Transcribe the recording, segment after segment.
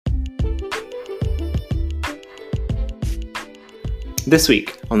This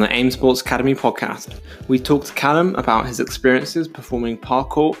week on the AIM Sports Academy podcast, we talk to Callum about his experiences performing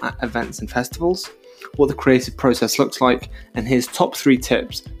parkour at events and festivals, what the creative process looks like, and his top 3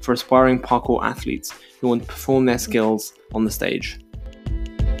 tips for aspiring parkour athletes who want to perform their skills on the stage.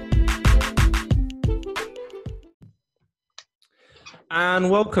 And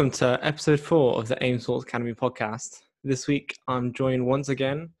welcome to episode 4 of the AIM Sports Academy podcast. This week, I'm joined once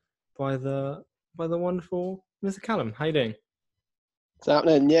again by the wonderful Mr. Callum. How you doing? What's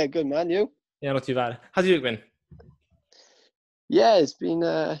happening? Yeah, good man. You? Yeah, not too bad. How's your week been? Yeah, it's been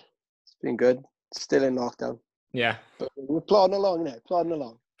good. Still in lockdown. Yeah. But we're plodding along now. Plodding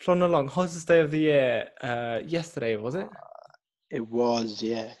along. Hottest day of the year. Yesterday, was it? It was,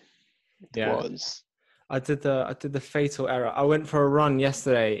 yeah. It was. I did the fatal error. I went for a run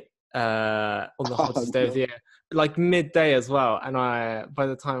yesterday on the hottest day of the year, like midday as well. And by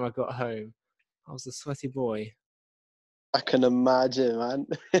the time I got home, I was a sweaty boy. I can imagine, man.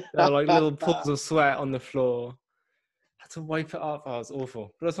 There were like little pools of sweat on the floor. Had to wipe it up. Oh, it was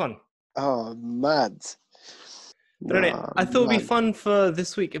awful, but it was fun. Oh, mad. But anyway, I thought it'd be fun for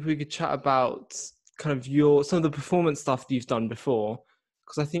this week if we could chat about kind of some of the performance stuff that you've done before,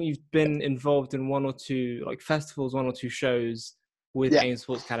 because I think you've been involved in 1 or 2 like festivals, 1 or 2 shows with AIM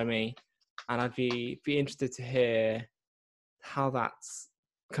Sports Academy, and I'd be interested to hear how that's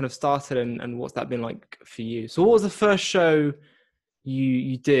kind of started and what's that been like for you. So what was the first show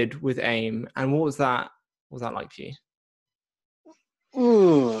you did with AIM, and what was that like for you?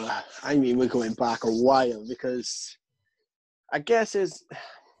 I mean, we're going back a while because I guess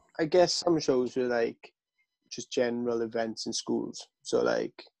some shows were like just general events in schools. So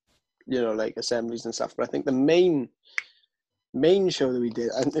like, you know, like assemblies and stuff. But I think the main show that we did,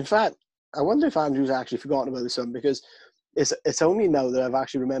 and in fact, I wonder if Andrew's actually forgotten about this one, because it's only now that I've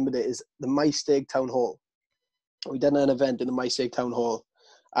actually remembered it, is the Maesteg Town Hall. We did an event in the Maesteg Town Hall.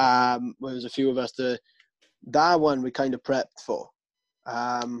 Where there was a few of us. That one we kind of prepped for.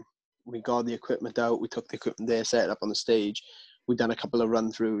 We got the equipment out. We took the equipment there, set it up on the stage. We done a couple of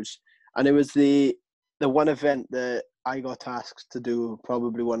run-throughs. And it was the one event that I got tasked to do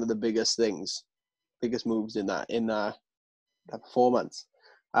probably one of the biggest moves in that performance,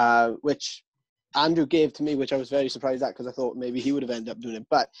 which Andrew gave to me, which I was very surprised at because I thought maybe he would have ended up doing it.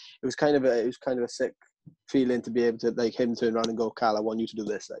 But it was kind of a sick feeling to be able to like him turn around and go, "Cal, I want you to do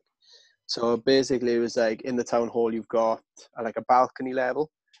this." Like, so basically it was like in the town hall you've got like a balcony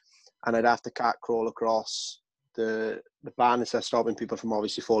level, and I'd have to cat crawl across the banister, stopping people from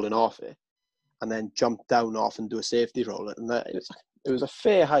obviously falling off it, and then jump down off and do a safety roll. And it was a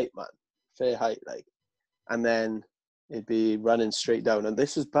fair height, man, like, and then it'd be running straight down. And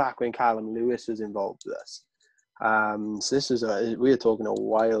this was back when Callum Lewis was involved with us. So this was we were talking a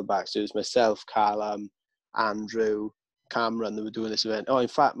while back. So it was myself, Callum, Andrew, Cameron that were doing this event. Oh, in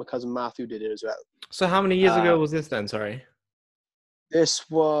fact, my cousin Matthew did it as well. So how many years ago was this then? Sorry. This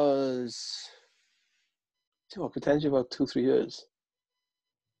was potentially about 2-3 years.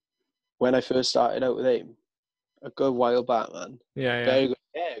 When I first started out with AIM. A good while back, man. Yeah. Very good.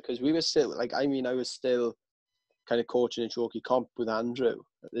 Yeah, because we were still, I was still kind of coaching in Chalky Comp with Andrew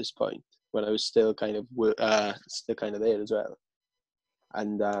at this point, when I was still kind of there as well.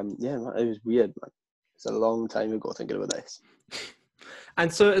 And man, it was weird, man. It's a long time ago thinking about this.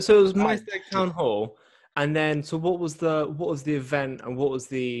 And so it was Maesteg Town Hall, and then so what was the event, and what was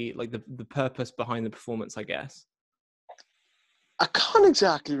the purpose behind the performance, I guess? I can't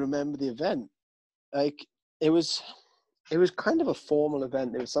exactly remember the event. Like, it was kind of a formal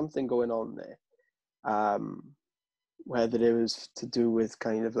event. There was something going on there. Whether it was to do with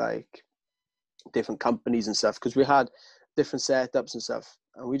kind of like different companies and stuff, because we had different setups and stuff,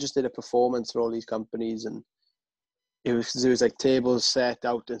 and we just did a performance for all these companies, and there was like tables set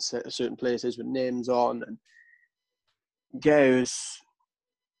out in certain places with names on, and yeah, it was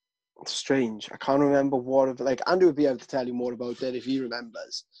strange. I can't remember like Andrew would be able to tell you more about it if he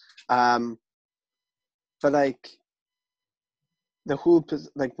remembers. But like the whole,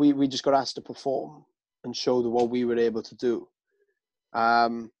 like we just got asked to perform and show what we were able to do.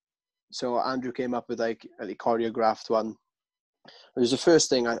 So Andrew came up with like a choreographed one. It was the first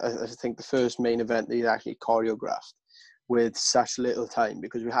thing, I think the first main event that he actually choreographed with such little time,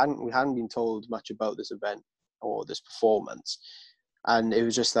 because we hadn't been told much about this event or this performance. And it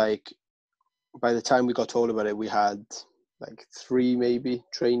was just like, by the time we got told about it, we had like 3 maybe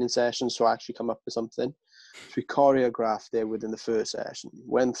training sessions to actually come up with something. So we choreographed it within the first session,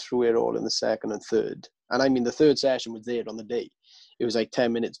 went through it all in the second and third. And I mean, the third session was there on the day. It was like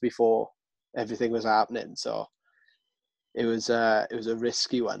 10 minutes before everything was happening. So it was a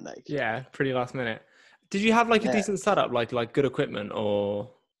risky one. Like, yeah, pretty last minute. Did you have like a Yeah. decent setup, like good equipment,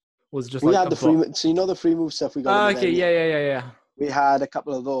 or was it just We like had a the free, bot? so the free move stuff we got in Oh, the okay, venue. yeah. We had a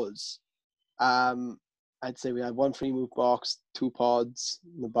couple of those. I'd say we had one free move box, 2 pods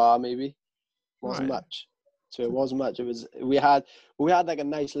in the bar, maybe. Wasn't Right. much. So it wasn't much. It was we had like a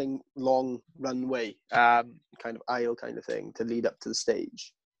nice long runway, kind of aisle kind of thing to lead up to the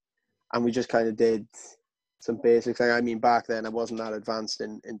stage, and we just kind of did some basics. Like, I mean, back then I wasn't that advanced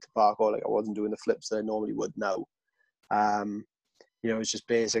into parkour. Like, I wasn't doing the flips that I normally would now. It was just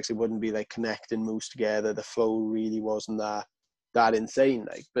basics. It wouldn't be like connecting moves together. The flow really wasn't that insane.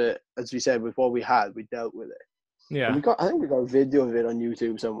 Like, but as we said, with what we had, we dealt with it. Yeah. And I think we got a video of it on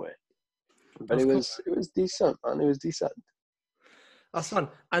YouTube somewhere. But That's it cool. was decent, man. It was decent. That's fun.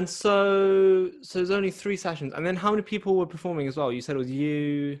 And so there's only 3 sessions. And then how many people were performing as well? You said it was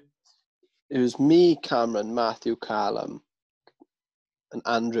you. It was me, Cameron, Matthew, Callum, and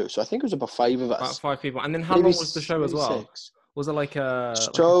Andrew. So I think it was about 5 of About us. 5 people. And then how long was the show as Maybe well? 6. Was it like a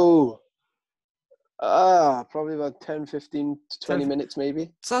So, probably about 10, 15 to 20 10? minutes,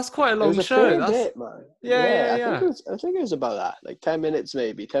 maybe. So that's quite a It was long a show. fair That's bit, man. yeah. I think it was about that. Like 10 minutes,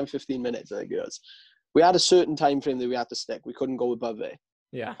 maybe 10, 15 minutes. I think it was. We had a certain time frame that we had to stick. We couldn't go above it.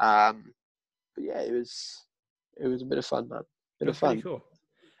 Yeah. But yeah, it was a bit of fun, man. Bit of That's pretty fun. cool.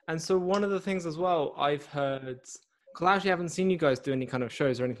 And so one of the things as well I've heard, because I actually haven't seen you guys do any kind of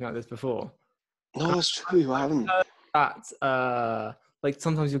shows or anything like this before. No, it's true. You haven't. That like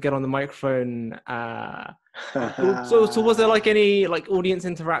sometimes you'll get on the microphone. So was there like any like audience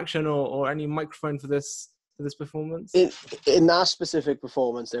interaction or any microphone for this performance? In that specific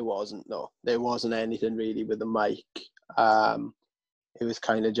performance, there wasn't. No, there wasn't anything really with the mic. It was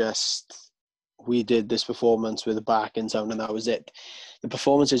kind of just we did this performance with a backing sound, and that was it. The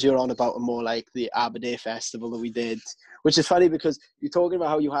performances you're on about are more like the Aberdeen festival that we did, which is funny because you're talking about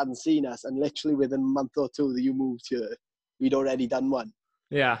how you hadn't seen us, and literally within a month or two that you moved here, we'd already done one.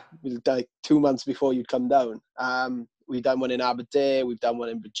 Yeah. Like 2 months before you'd come down. We've done one in Aberdeen, we've done one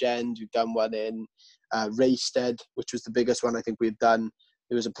in Bridgend, we've done one in Raisted, which was the biggest one I think we'd done.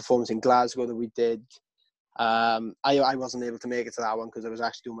 There was a performance in Glasgow that we did. I wasn't able to make it to that one because I was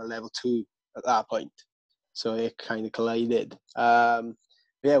actually doing my level 2 at that point, so it kind of collided.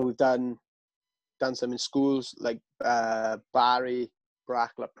 Yeah, we've done some in schools like Barry,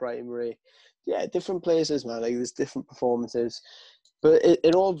 Brackla Primary. Yeah, different places, man. Like, there's different performances, but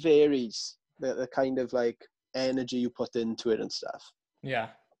it all varies. The kind of like energy you put into it and stuff. Yeah.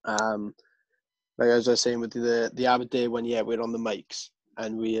 Like as I was saying with the Aberdeen one, yeah, we're on the mics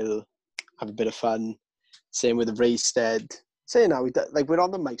and we'll have a bit of fun. Same with the Raisted. Saying now, we're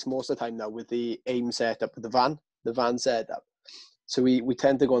on the mics most of the time now with the aim setup with the van setup. So we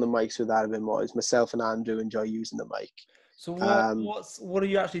tend to go on the mics with that a bit more. As myself and Andrew enjoy using the mic. So what are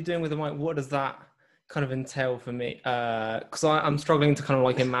you actually doing with the mic? What does that kind of entail for me? Because I'm struggling to kind of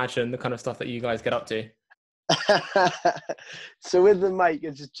like imagine the kind of stuff that you guys get up to. So with the mic,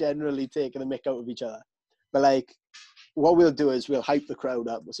 it's just generally taking the mick out of each other. But like, what we'll do is we'll hype the crowd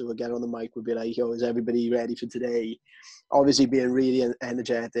up. So we'll get on the mic. We'll be like, "Yo, is everybody ready for today?" Obviously, being really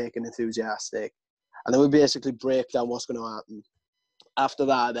energetic and enthusiastic, and then we'll basically break down what's going to happen. After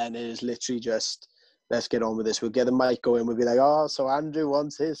that, then it is literally just, let's get on with this. We'll get the mic going. We'll be like, "Oh, so Andrew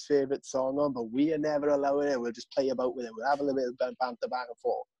wants his favorite song on, but we are never allowing it. We'll just play about with it. We'll have a little bit of banter back and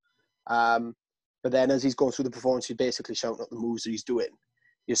forth." But then as he's going through the performance, he's basically shouting out the moves that he's doing.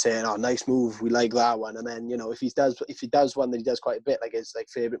 You're saying, "Oh, nice move. We like that one." And then, if he does one that he does quite a bit, like his like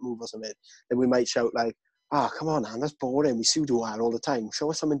favorite move or something, then we might shout like, "Oh, come on, man, that's boring. We pseudo that all the time. Show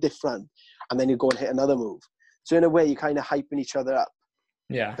us something different." And then you go and hit another move. So in a way, you're kind of hyping each other up.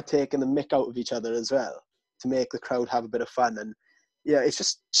 Yeah. But taking the mick out of each other as well to make the crowd have a bit of fun. And yeah, it's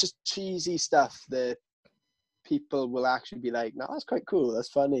just cheesy stuff that people will actually be like, "No, that's quite cool. That's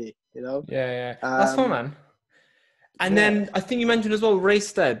funny," Yeah. That's fun, man. And Yeah. then I think you mentioned as well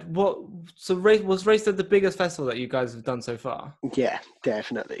Raisted. Was Raisted the biggest festival that you guys have done so far? Yeah,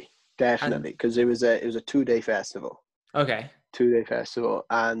 definitely, because it was a 2-day festival. Okay. 2-day festival,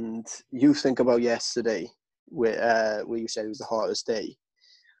 and you think about yesterday, where you said it was the hottest day,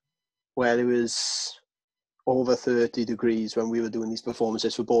 where it was over 30 degrees when we were doing these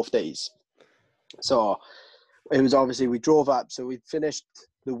performances for both days. So it was obviously, we drove up, so we finished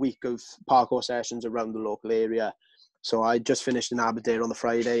the week of parkour sessions around the local area. So I just finished in Aberdeen on the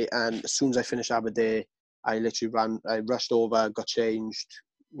Friday, and as soon as I finished Aberdeen, I rushed over, got changed,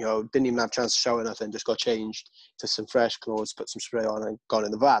 didn't even have a chance to shower or nothing, just got changed to some fresh clothes, put some spray on, and got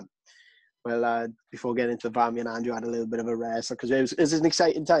in the van. Well, before getting into the van, me and Andrew had a little bit of a rest because it was an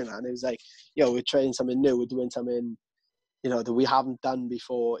exciting time, man. It was like, we're trying something new, we're doing something, that we haven't done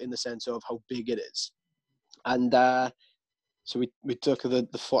before in the sense of how big it is. And so we took the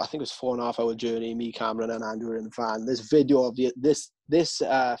I think it was 4.5 hour journey. Me, Cameron, and Andrew were in the van. There's video of this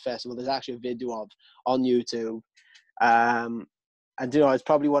festival. There's actually a video of on YouTube. And it's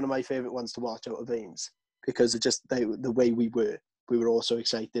probably one of my favorite ones to watch out of Veins, because of just the way we were all so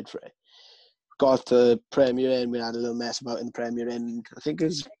excited for it. Got the Premier Inn. We had a little mess about in the Premier Inn. I think it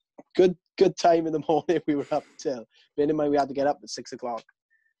was good time in the morning. We were up till. Bear in mind we had to get up at 6 o'clock,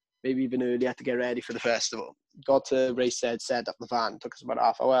 maybe even early. Had to get ready for the festival. Got to Racestead, set up the van. Took us about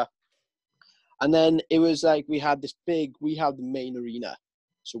half hour. And then it was like we had the main arena,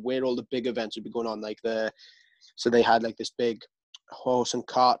 so where all the big events would be going on. So they had like this big horse and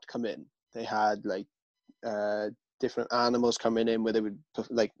cart come in. They had like different animals coming in where they would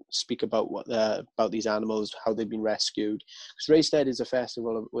like speak about about these animals, how they've been rescued. Because Racestead is a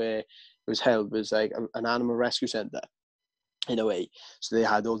festival where it was held. It was like an animal rescue centre in a way. So they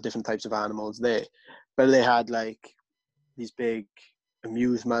had all different types of animals there, but they had like these big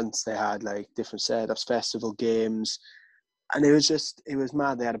amusements. They had like different setups, festival games, and it was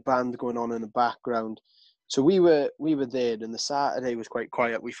mad. They had a band going on in the background. So we were there, and the Saturday was quite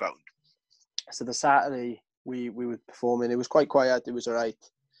quiet, we found. So the Saturday we were performing. It was quite quiet. It was all right.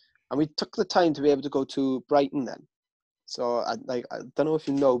 And we took the time to be able to go to Brighton then. So I don't know if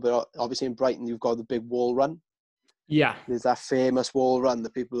you know, but obviously in Brighton you've got the big wall run. Yeah. There's that famous wall run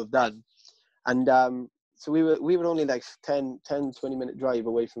that people have done. And so we were only like 10, 20 minute drive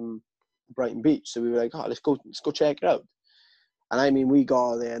away from Brighton Beach. So we were like, let's go check it out. And I mean, we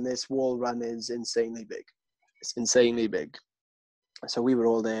got there, and this wall run is insanely big. It's insanely big. So we were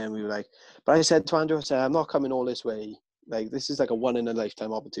all there, and we were like, but I said to Andrew, I'm not coming all this way. Like, this is like a one in a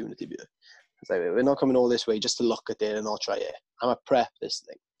lifetime opportunity. It's like, we're not coming all this way just to look at it and not try it. I'm a prep this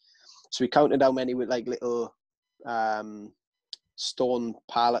thing. So we counted how many with like little stone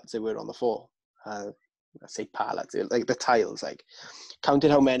pallets they were on the floor. I say pallets, like the tiles, like counted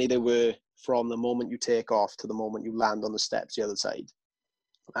how many there were from the moment you take off to the moment you land on the steps the other side.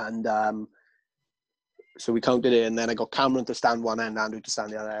 And so we counted it, and then I got Cameron to stand one end, Andrew to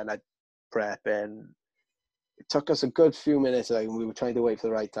stand the other end. I prep, and it took us a good few minutes. Like, we were trying to wait for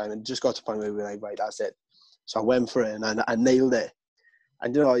the right time, and just got to the point where we were like, right, that's it. So I went for it, and I nailed it.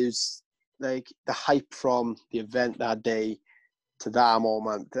 And it was like the hype from the event that day to that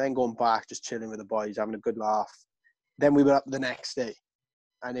moment. Then going back, just chilling with the boys, having a good laugh. Then we were up the next day,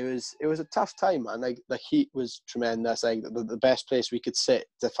 and it was a tough time, man. Like, the heat was tremendous. Like, the best place we could sit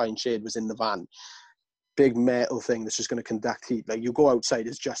to find shade was in the van. Big metal thing that's just going to conduct heat. Like, you go outside,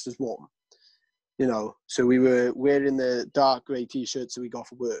 it's just as warm, so we were wearing the dark grey t-shirts that we got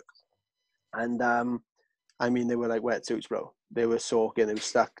for work, and I mean, they were like wetsuits, bro. They were soaking, they were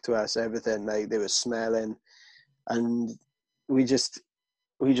stuck to us, everything. Like, they were smelling, and we just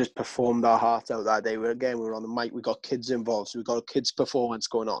performed our hearts out that day. We were on the mic. We got kids involved, so we got a kids performance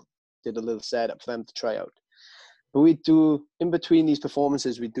going on. Did a little setup for them to try out. But we do, in between these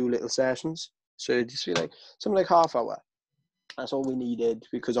performances, we do little sessions. So it'd just be like something like half hour. That's all we needed,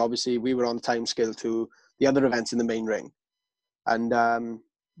 because obviously we were on time scale to the other events in the main ring. And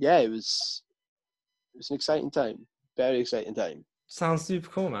it was an exciting time. Very exciting time. Sounds super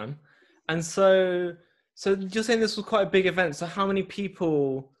cool, man. And so you're saying this was quite a big event. So how many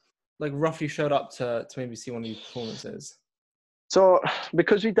people like roughly showed up to maybe see one of these performances? So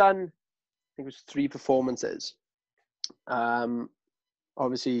because we done, I think it was 3 performances,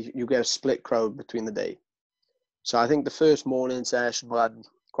 obviously you get a split crowd between the day. So I think the first morning session we had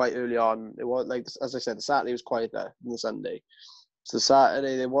quite early on. It was like, as I said, the Saturday was quieter than the Sunday. So the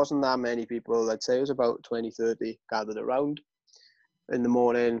Saturday, there wasn't that many people. I'd say it was about 20, 30 gathered around in the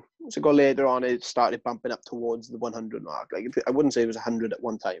morning. As it got later on, it started bumping up towards the 100 mark. Like, I wouldn't say it was 100 at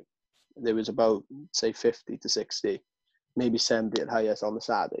one time. There was about, say, 50 to 60, maybe 70 at highest on the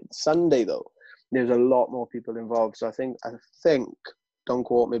Saturday. Sunday, though, there's a lot more people involved. So I think, don't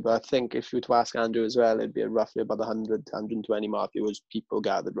quote me, but I think if you were to ask Andrew as well, it'd be roughly about the 100 to 120 mark. It was people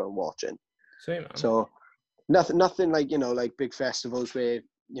gathered around watching. Sweet, man. So nothing like, like big festivals where,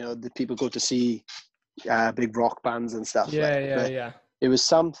 the people go to see big rock bands and stuff. Yeah. It was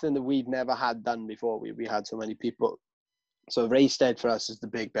something that we've never had done before. We had so many people. So Racestead for us is the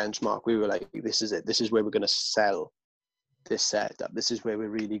big benchmark. We were like, this is it. This is where we're going to sell this setup. This is where we're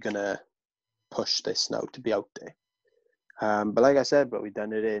really going to push this now to be out there. But like I said, bro, we've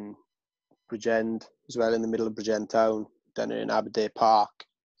done it in Bridgend as well, in the middle of Bridgend town. Done it in Aberdeen Park.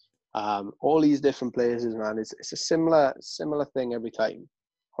 All these different places, man. It's a similar thing every time.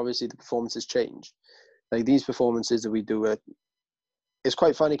 Obviously, the performances change. Like, these performances that we do, it's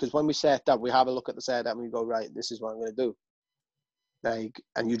quite funny because when we set up, we have a look at the setup and we go, right, this is what I'm going to do. Like,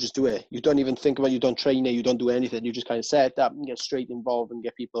 and you just do it. You don't even think about it. You don't train it. You don't do anything. You just kind of set up and get straight involved and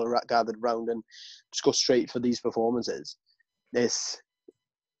get people gathered around and just go straight for these performances. It's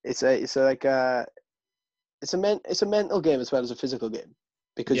a mental game as well as a physical game,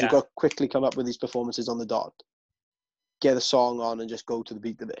 because you've got to quickly come up with these performances on the dot, get a song on, and just go to the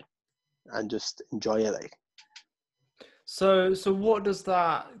beat of it and just enjoy it. Like, so what does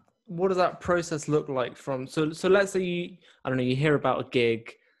that process look like from? So let's say you hear about a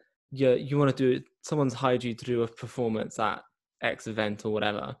gig, you want to do it. Someone's hired you to do a performance at X event or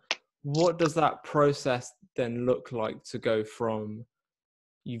whatever. What does that process then look like to go from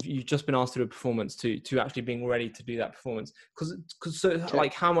you've just been asked to do a performance to actually being ready to do that performance? Because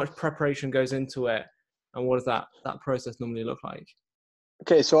like, how much preparation goes into it, and what does that process normally look like?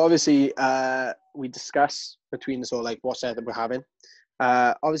 Okay, so obviously we discuss between us all like what setup we're having.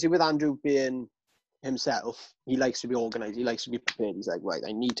 Obviously with Andrew being himself, he likes to be organised. He likes to be prepared. He's like, right,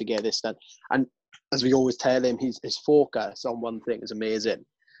 I need to get this done. And as we always tell him, his focus on one thing is amazing.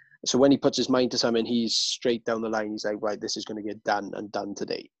 So when he puts his mind to something, he's straight down the line. He's like, right, this is going to get done and done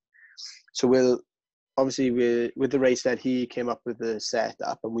today. So with the race that he came up with the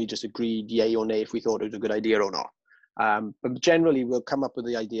setup, and we just agreed yay or nay if we thought it was a good idea or not. But generally, we'll come up with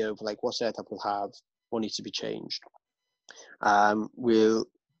the idea of like what setup we'll have, what needs to be changed. We'll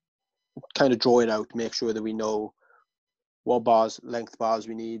kind of draw it out, make sure that we know what length bars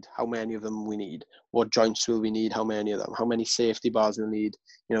we need, how many of them we need, what joints will we need, how many of them, how many safety bars we'll need,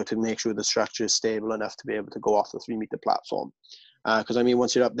 to make sure the structure is stable enough to be able to go off the 3-meter platform. Because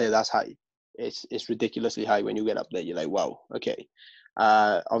once you're up there, that's high. It's ridiculously high when you get up there. You're like, wow, okay.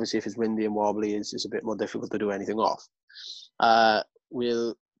 Obviously, if it's windy and wobbly, it's a bit more difficult to do anything off.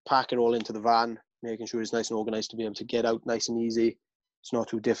 We'll pack it all into the van, making sure it's nice and organised to be able to get out nice and easy. It's not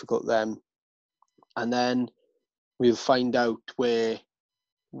too difficult then. And then we'll find out where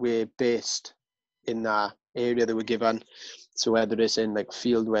we're based in that area that we're given. So whether it's in like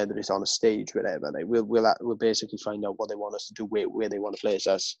field, whether it's on a stage, whatever, like we'll basically find out what they want us to do, where they want to place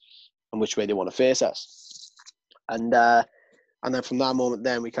us, and which way they want to face us. And then from that moment,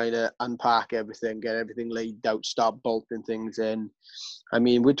 then we kind of unpack everything, get everything laid out, start bolting things in.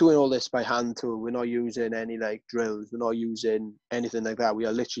 We're doing all this by hand too. We're not using any like drills. We're not using anything like that. We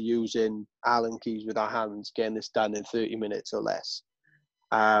are literally using Allen keys with our hands, getting this done in 30 minutes or less.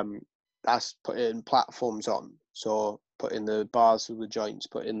 That's putting platforms on. So putting the bars through the joints,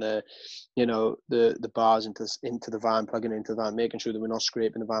 putting the bars into the van, plugging into the van, making sure that we're not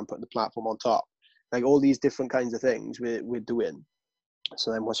scraping the van, putting the platform on top. Like all these different kinds of things we're doing.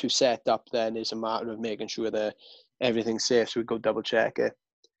 So then once we've set up, then it's a matter of making sure that everything's safe. So we go double check it.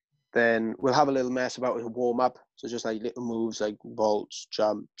 Then we'll have a little mess about it, warm up. So just like little moves like vaults,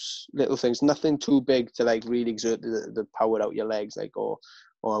 jumps, little things, nothing too big to like really exert the power out your legs, like or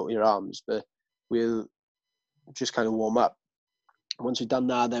out your arms. But we'll just kind of warm up. Once we've done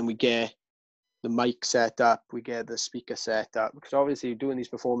that, then we get the mic set up, we get the speaker set up, because obviously doing these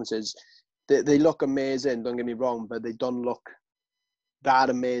performances, they look amazing, don't get me wrong, but they don't look that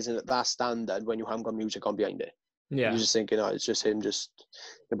amazing at that standard when you haven't got music on behind it. Yeah. You're just thinking, it's just him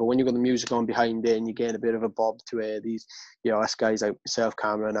but when you've got the music on behind it and you get a bit of a bob to it, these, us guys like myself,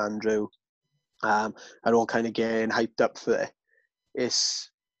 Cameron, Andrew, are all kind of getting hyped up for it.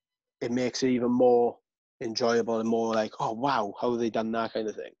 It makes it even more enjoyable and more like, oh wow, how have they done that kind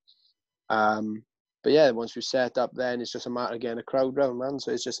of thing. But yeah, once we set up, then it's just a matter of getting a crowd round, man.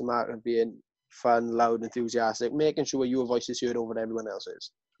 So it's just a matter of being fun, loud, enthusiastic, making sure your voice is heard over everyone else's.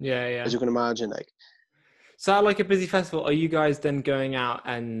 Yeah. As you can imagine, like. So at like a busy festival, are you guys then going out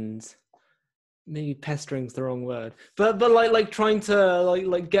and maybe pestering's the wrong word, but like trying to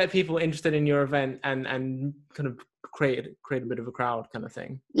like get people interested in your event and kind of create a bit of a crowd kind of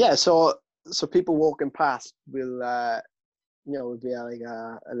thing? Yeah, so people walking past will would be like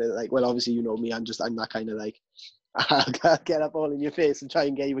a little like, well, obviously me, I'm that kind of like, I'll get up all in your face and try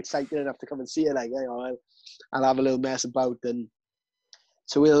and get you excited enough to come and see it. Like, I'll have a little mess about, and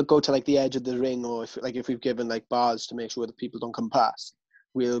so we'll go to like the edge of the ring, or if we've given like bars to make sure that people don't come past,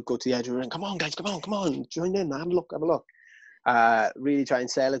 we'll go to the edge of the ring. Come on, guys, come on, join in, have a look. Really try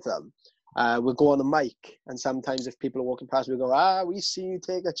and sell it to them. We'll go on the mic, and sometimes if people are walking past, we'll go, we see you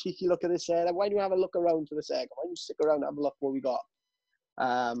take a cheeky look at this set. Why don't you have a look around for a sec? Why don't you stick around and have a look what we got?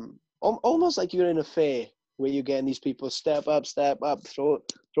 Almost like you're in a fair where you're getting these people step up, throw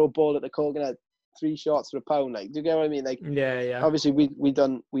a ball at the coconut, 3 shots for £1. Like, do you get what I mean? Like, yeah. Obviously, we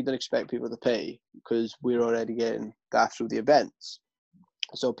don't expect people to pay because we're already getting that through the events.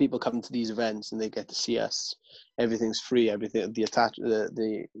 So people come to these events and they get to see us. Everything's free. Everything,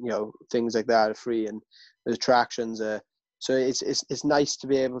 the things like that are free, and the attractions are So it's nice to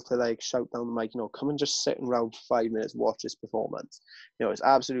be able to like shout down the mic, come and just sit around for 5 minutes, watch this performance. It's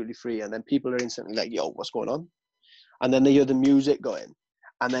absolutely free. And then people are instantly like, yo, what's going on? And then they hear the music going.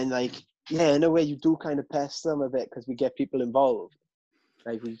 And then like, yeah, in a way you do kind of pest them a bit because we get people involved.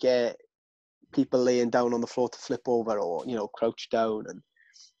 Like we get people laying down on the floor to flip over or, crouch down. And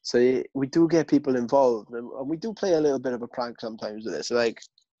so we do get people involved. And we do play a little bit of a prank sometimes with this. Like,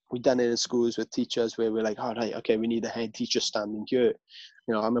 we've done it in schools with teachers where we're like, all right, okay, we need the head teacher standing here.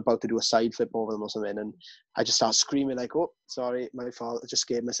 I'm about to do a side flip over them or something. And I just start screaming like, oh, sorry, my fault. I just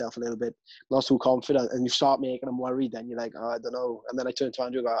scared myself a little bit. Not too confident. And you start making them worried. Then you're like, oh, I don't know. And then I turn to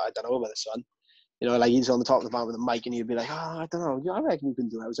Andrew and go, I don't know about this one. Like he's on the top of the van with a mic and he'd be like, oh, I don't know. Yeah, I reckon you can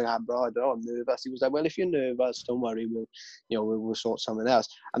do it. I was like, bro, I don't know. I'm nervous. He was like, well, if you're nervous, don't worry. We'll sort something else.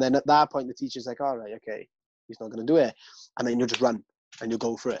 And then at that point, the teacher's like, all right, okay, he's not going to do it. And then you just run and you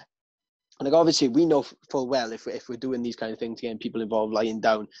go for it. And like, obviously, we know full well if we're doing these kind of things, getting people involved, lying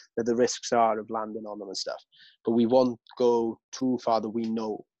down, that the risks are of landing on them and stuff. But we won't go too far that we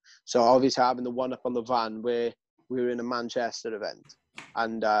know. So obviously, having the one up on the van where we were in a Manchester event,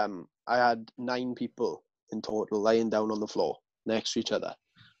 and I had 9 people in total lying down on the floor next to each other,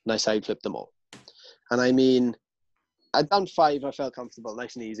 and I side flipped them all. And I mean, I'd done 5, I felt comfortable,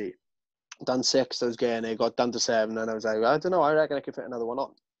 nice and easy. Done 6, I was getting it. Got down to 7, and I was like, I don't know, I reckon I could fit another one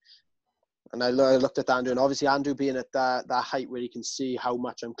on. And I looked at Andrew, and obviously Andrew being at that height where he can see how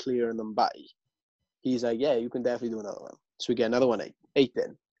much I'm clearing them by, he's like, yeah, you can definitely do another one. So we get another one, 8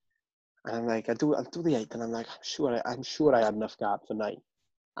 in. And I'm like, I'll do the 8th, and I'm like, I'm sure I had enough gap for 9.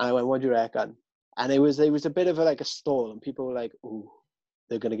 And I went, what do you reckon? And it was a bit of a stall, and people were like, ooh,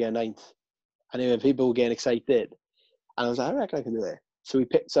 they're going to get 9th. And anyway, people were getting excited. And I was like, I reckon I can do it. So we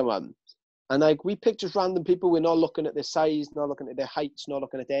picked someone. And like, we picked just random people. We're not looking at their size, not looking at their heights, not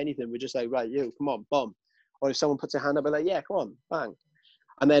looking at anything. We're just like, right, you, come on, bomb. Or if someone puts their hand up, we're like, yeah, come on, bang.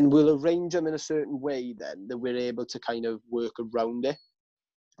 And then we'll arrange them in a certain way then that we're able to kind of work around it.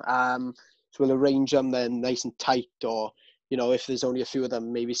 So we'll arrange them then nice and tight, or, if there's only a few of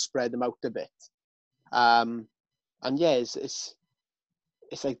them, maybe spread them out a bit. And yeah, it's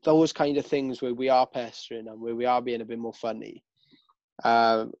like those kind of things where we are pestering and where we are being a bit more funny.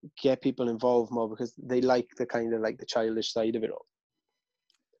 Get people involved more because they like the kind of like the childish side of it all.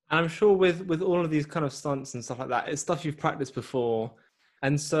 And I'm sure with all of these kind of stunts and stuff like that, it's stuff you've practiced before.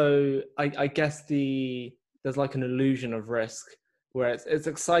 And so I guess there's like an illusion of risk where it's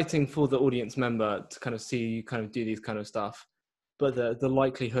exciting for the audience member to kind of see you kind of do these kind of stuff. But the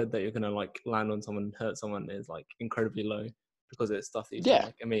likelihood that you're going to like land on someone and hurt someone is like incredibly low because it's stuff that you've done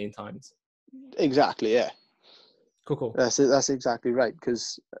like a million times. Exactly, yeah. Cool. That's exactly right.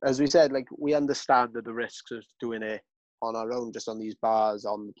 Because as we said, like we understand that the risks of doing it on our own, just on these bars,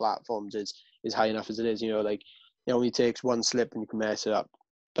 on the platforms, is high enough as it is. Like it only takes one slip and you can mess it up.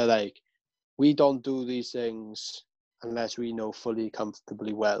 But like we don't do these things unless we know fully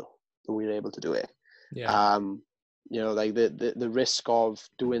comfortably well that we're able to do it. Yeah. Like the risk of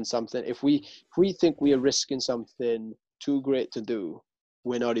doing something. If we think we are risking something too great to do,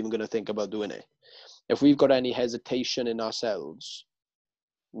 we're not even going to think about doing it. If we've got any hesitation in ourselves,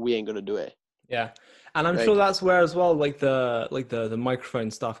 we ain't gonna do it. Yeah, and I'm sure that's where as well, like the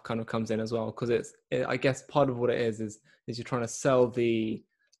microphone stuff kind of comes in as well, because I guess part of what it is you're trying to sell the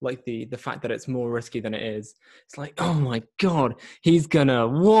fact that it's more risky than it is. It's like, oh my god, he's gonna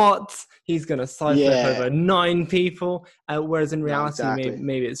side flip over 9 people, whereas in reality,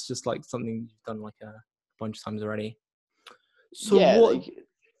 maybe it's just like something you've done like a bunch of times already. So yeah, what?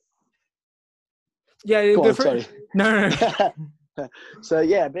 Yeah, go for it. No. So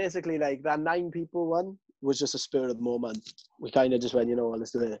yeah, basically like that 9 people one was just a spur of the moment. We kind of just went, let's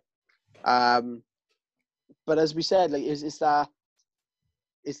do it. But as we said, like it's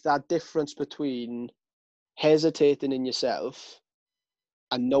that difference between hesitating in yourself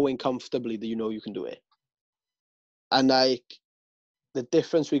and knowing comfortably that you can do it. And like the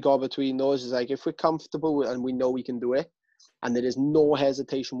difference we got between those is like if we're comfortable and we know we can do it and there is no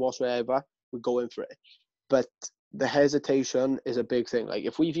hesitation whatsoever, we're going for it. But the hesitation is a big thing. Like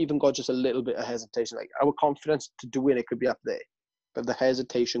if we've even got just a little bit of hesitation, like our confidence to do it could be up there, but the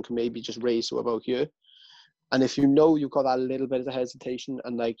hesitation can maybe just raise to about here. And if you've got that little bit of hesitation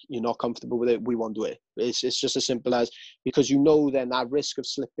and like you're not comfortable with it, we won't do it. It's just as simple as, because then that risk of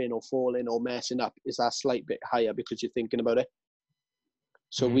slipping or falling or messing up is that slight bit higher because you're thinking about it.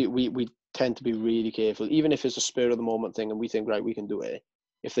 So we tend to be really careful, even if it's a spur of the moment thing and we think, right, we can do it.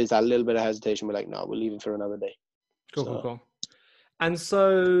 If there's that little bit of hesitation, we're like, no, we'll leave it for another day. Cool. And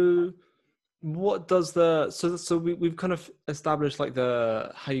so what does so we've kind of established like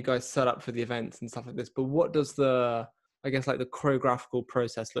how you guys set up for the events and stuff like this, but what does the I guess, like the choreographical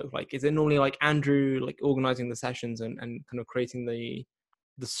process look like? Is it normally like Andrew like organizing the sessions and kind of creating the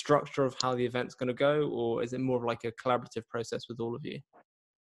structure of how the event's going to go, or is it more of like a collaborative process with all of you?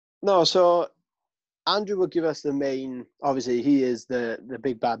 No, so Andrew will give us the main. Obviously, he is the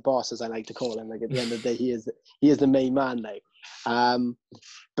big bad boss, as I like to call him. Like at the end of the day, he is the main man. Like,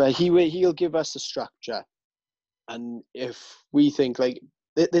 but he'll give us the structure, and if we think like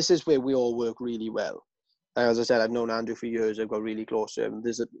this is where we all work really well. Like, as I said, I've known Andrew for years. I've got really close to him.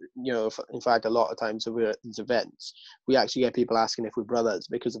 In fact, a lot of times when we're at these events, we actually get people asking if we're brothers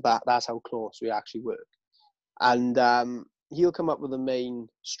because of that. That's how close we actually work. And he'll come up with the main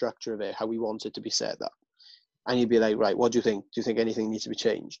structure of it, how we want it to be set up. And he'll be like, right, what do you think? Do you think anything needs to be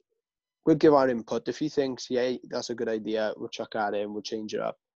changed? We'll give our input. If he thinks, yeah, that's a good idea, we'll chuck that in, we'll change it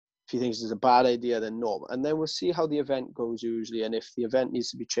up. If he thinks it's a bad idea, then no. And then we'll see how the event goes usually. And if the event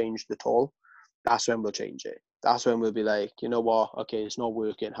needs to be changed at all, that's when we'll change it. That's when we'll be like, you know what? Okay, it's not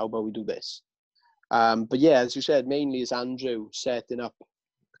working. How about we do this? But yeah, as you said, mainly it's Andrew setting up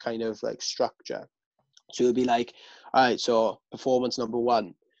a kind of like structure. So it'll be like, all right, so performance number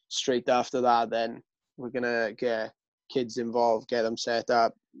 1. Straight after that, then we're going to get kids involved, get them set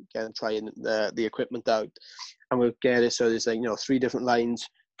up, get them trying the equipment out. And we'll get it so there's like, 3 different lines,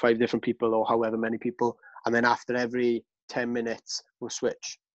 5 different people or however many people. And then after every 10 minutes, we'll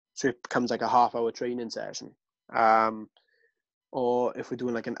switch. So it becomes like a half-hour training session. Or if we're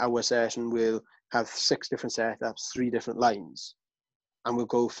doing like an hour session, we'll have 6 different setups, 3 different lines. And we'll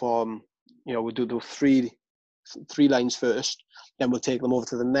go from, we'll do the three lines first, then we'll take them over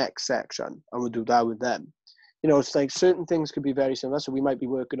to the next section and we'll do that with them. It's like certain things could be very similar. So we might be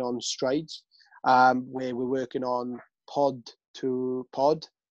working on strides, where we're working on pod to pod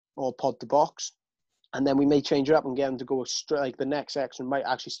or pod to box. And then we may change it up and get them to go like the next section might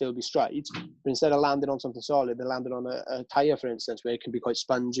actually still be strides, but instead of landing on something solid, they're landing on a tire, for instance, where it can be quite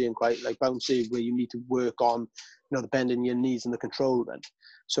spongy and quite like bouncy, where you need to work on, the bending your knees and the control then.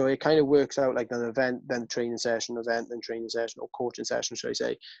 So it kind of works out like an event, then training session, event, then training session, or coaching session, should I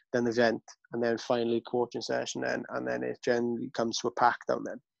say, then the event, and then finally coaching session, and then it generally comes to a pack down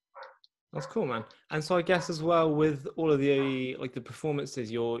then. That's cool, man. And so I guess as well with all of the like the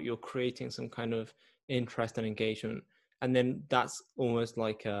performances, you're creating some kind of interest and engagement, and then that's almost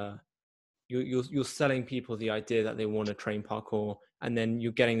like you're selling people the idea that they want to train parkour, and then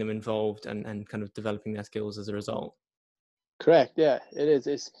you're getting them involved and kind of developing their skills as a result. Correct. Yeah, it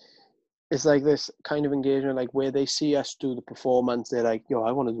is. It's like this kind of engagement, like where they see us do the performance, they're like, yo,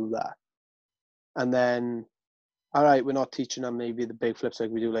 I want to do that. And then, all right, we're not teaching them maybe the big flips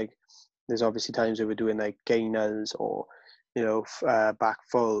like we do. Like, there's obviously times where we're doing like gainers or, back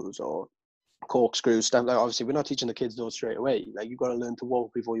fulls or corkscrews, stuff. Like, obviously, we're not teaching the kids those straight away. Like, you've got to learn to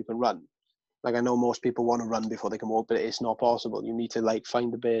walk before you can run. Like, I know most people want to run before they can walk, but it's not possible. You need to like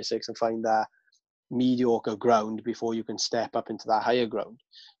find the basics and find that mediocre ground before you can step up into that higher ground.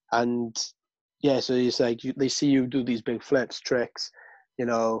 And yeah, so it's like they see you do these big flips, tricks,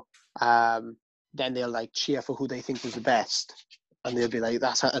 then they'll like cheer for who they think was the best, and they'll be like,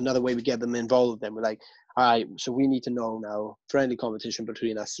 that's another way we get them involved. Then we're like, all right, so we need to know now, friendly competition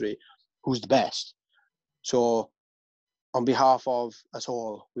between us 3, who's the best. So on behalf of us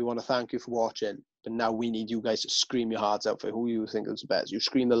all, we want to thank you for watching, but now we need you guys to scream your hearts out for who you think is the best. You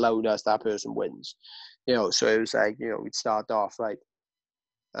scream the loudest, that person wins. So it was like, we'd start off, right?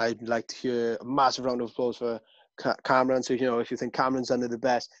 I'd like to hear a massive round of applause for Cameron. So, if you think Cameron's done the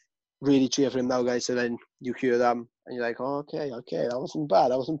best, really cheer for him now, guys. So then you hear them and you're like, oh, okay, that wasn't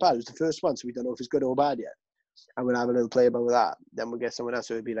bad. It was the first one, so we don't know if it's good or bad yet. And we'll have a little play about that. Then we'll get someone else,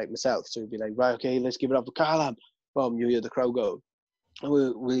 so it'd be like myself. So it'd be like, right, okay, let's give it up for Callum. Boom, you hear the crowd go. And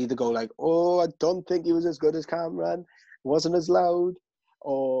we'll either go like, oh, I don't think he was as good as Cameron, wasn't as loud,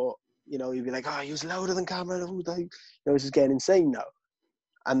 or, you'd be like, oh, he was louder than Cameron. This is getting insane now.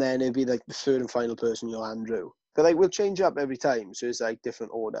 And then it'd be like the third and final person, Andrew. But like we'll change up every time, so it's like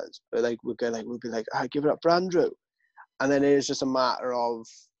different orders. But like we'll be like, give it up for Andrew, and then it's just a matter of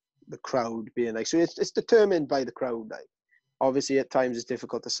the crowd being like, so it's determined by the crowd. Like obviously at times it's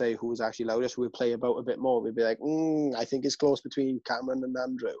difficult to say who's actually loudest. We'll play about a bit more. We'll be like, I think it's close between Cameron and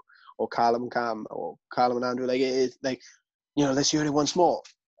Andrew, or Callum and Cam, or Callum and Andrew. Like it's like, let's hear it once more,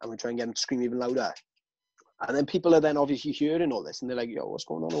 and we try and get them to scream even louder. And then people are then obviously hearing all this, and they're like, yo, what's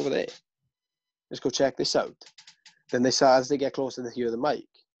going on over there? Let's go check this out. Then as they get closer, they hear the mic.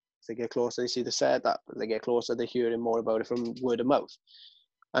 As they get closer, they see the setup. As they get closer, they're hearing more about it from word of mouth.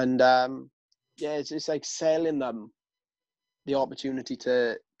 And it's like selling them the opportunity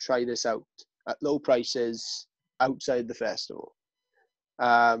to try this out at low prices outside the festival.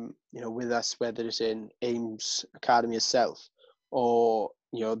 with us, whether it's in Ames Academy itself, or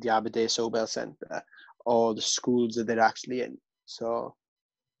the Aberdeen Sobel Centre, or the schools that they're actually in. So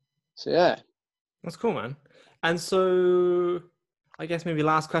yeah, that's cool, man. And so I guess maybe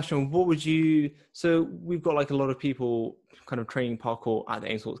last question, so we've got like a lot of people kind of training parkour at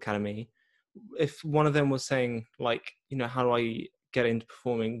the Ames Sports Academy. If one of them was saying like, how do I get into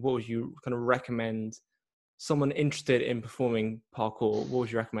performing, what would you kind of recommend someone interested in performing parkour? What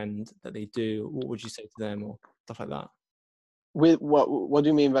would you recommend that they do? What would you say to them or stuff like that? With what do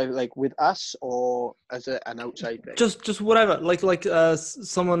you mean by like with us or as an outside thing? Just whatever. Like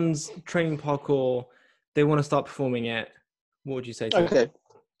someone's training parkour, they want to start performing it. What would you say to them? Okay,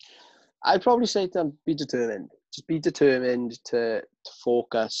 I'd probably say to them, be determined. Just be determined to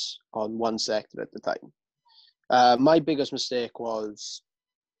focus on one sector at a time. My biggest mistake was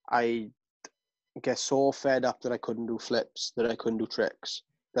I get so fed up that I couldn't do flips, that I couldn't do tricks,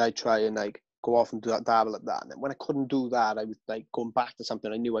 that I try and like go off and do that, dabble at that. And then when I couldn't do that, I was like going back to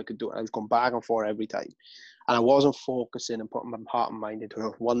something I knew I could do. And I was going back and forth every time. And I wasn't focusing and putting my heart and mind into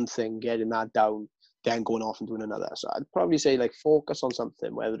one thing, getting that down, then going off and doing another. So I'd probably say like focus on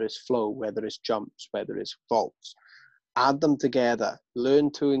something, whether it's flow, whether it's jumps, whether it's vaults. Add them together,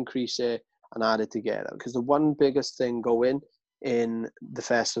 learn to increase it and add it together. Because the one biggest thing going in the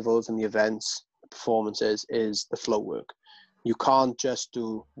festivals and the events, performances, is the flow work. You can't just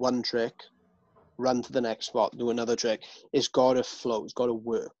do one trick, run to the next spot, do another trick. It's got to flow. It's got to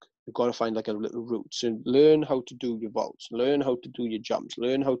work. You've got to find like a little route. So learn how to do your vaults, learn how to do your jumps,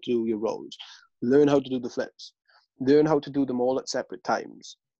 learn how to do your rolls, learn how to do the flips, learn how to do them all at separate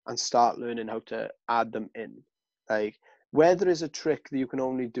times, and start learning how to add them in. Like whether it's a trick that you can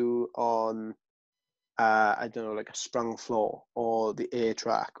only do on I don't know, like a sprung floor or the air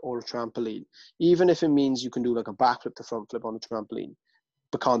track or a trampoline, even if it means you can do like a backflip to front flip on a trampoline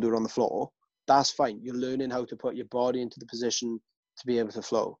but can't do it on the floor, that's fine. You're learning how to put your body into the position to be able to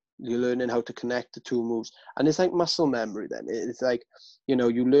flow. You're learning how to connect the two moves. And it's like muscle memory then. It's like, you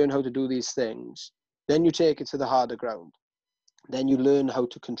learn how to do these things. Then you take it to the harder ground. Then you learn how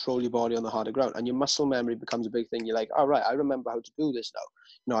to control your body on the harder ground. And your muscle memory becomes a big thing. You're like, all right, I remember how to do this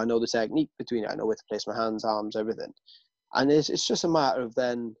now. I know the technique between it. I know where to place my hands, arms, everything. And it's just a matter of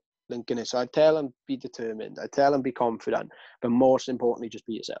then linking it. So I tell them, be determined. I tell them, be confident. But most importantly, just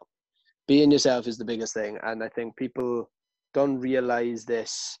be yourself. Being yourself is the biggest thing. And I think people don't realize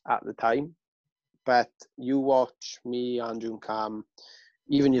this at the time. But you watch me, Andrew and Cam,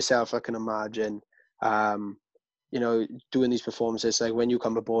 even yourself, I can imagine, doing these performances. Like when you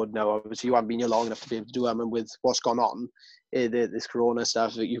come aboard now, obviously you haven't been here long enough to be able to do them. And with what's gone on, this Corona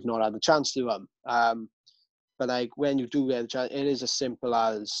stuff, you've not had the chance to do them. But like when you do get the chance, it is as simple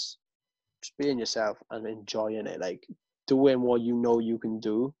as just being yourself and enjoying it. Like doing what you can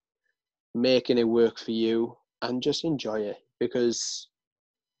do, making it work for you, and just enjoy it. Because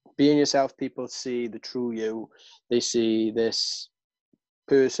being yourself, people see the true you. They see this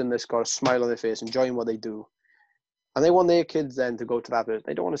person that's got a smile on their face, enjoying what they do. And they want their kids then to go to that person.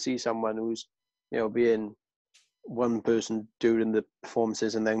 They don't want to see someone who's, being one person during the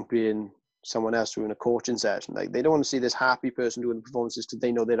performances and then being someone else during a coaching session. Like they don't want to see this happy person doing the performances because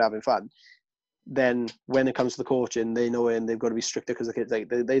they know they're having fun. Then when it comes to the coaching, they know and they've got to be stricter because the kids, like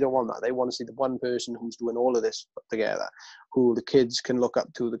they don't want that. They want to see the one person who's doing all of this together, who the kids can look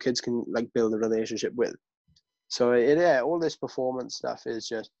up to, the kids can like build a relationship with. So all this performance stuff is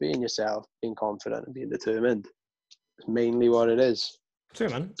just being yourself, being confident and being determined. It's mainly what it is. True,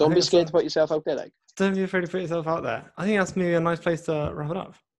 man. Don't be scared to put yourself out there. Like, don't be afraid to put yourself out there. I think that's maybe a nice place to wrap it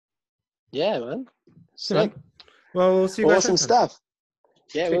up. Yeah, man. Sick. Man. Well, we'll see you guys. Awesome stuff.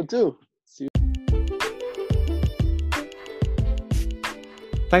 Yeah, we'll do.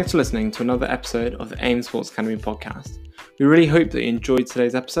 Thanks for listening to another episode of the Ames Sports Academy podcast. We really hope that you enjoyed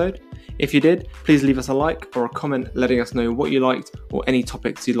today's episode. If you did, please leave us a like or a comment letting us know what you liked or any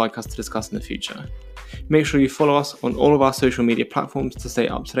topics you'd like us to discuss in the future. Make sure you follow us on all of our social media platforms to stay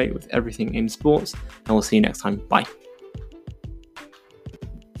up to date with everything Ames Sports, and we'll see you next time. Bye.